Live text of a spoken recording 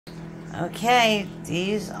Okay,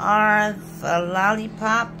 these are the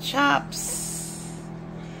lollipop chops.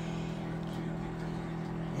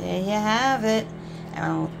 There you have it.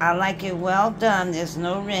 I like it well done. There's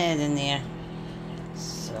no red in there.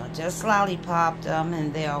 So just lollipop them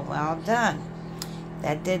and they are well done.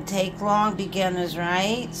 That did take long, beginners,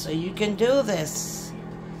 right? So you can do this.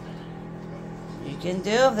 You can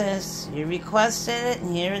do this. You requested it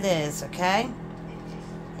and here it is, okay?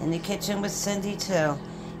 In the kitchen with Cindy too.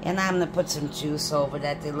 And I'm going to put some juice over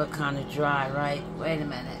that. They look kind of dry, right? Wait a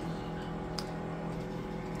minute.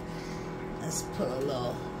 Let's put a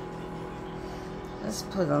little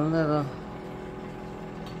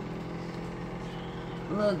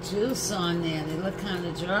juice on there. They look kind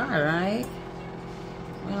of dry, right?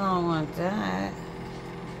 We don't want that.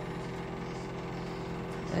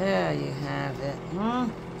 There you have it.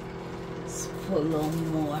 Let's put a little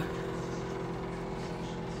more.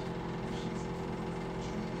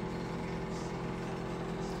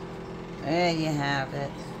 There you have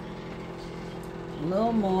it. A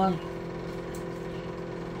little more.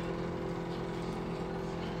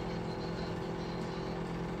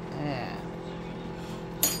 Yeah.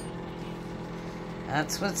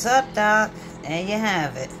 That's what's up, Doc. There you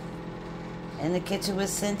have it. In the kitchen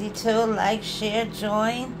with Cindy too. Like, share,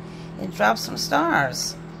 join, and drop some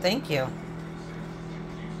stars. Thank you.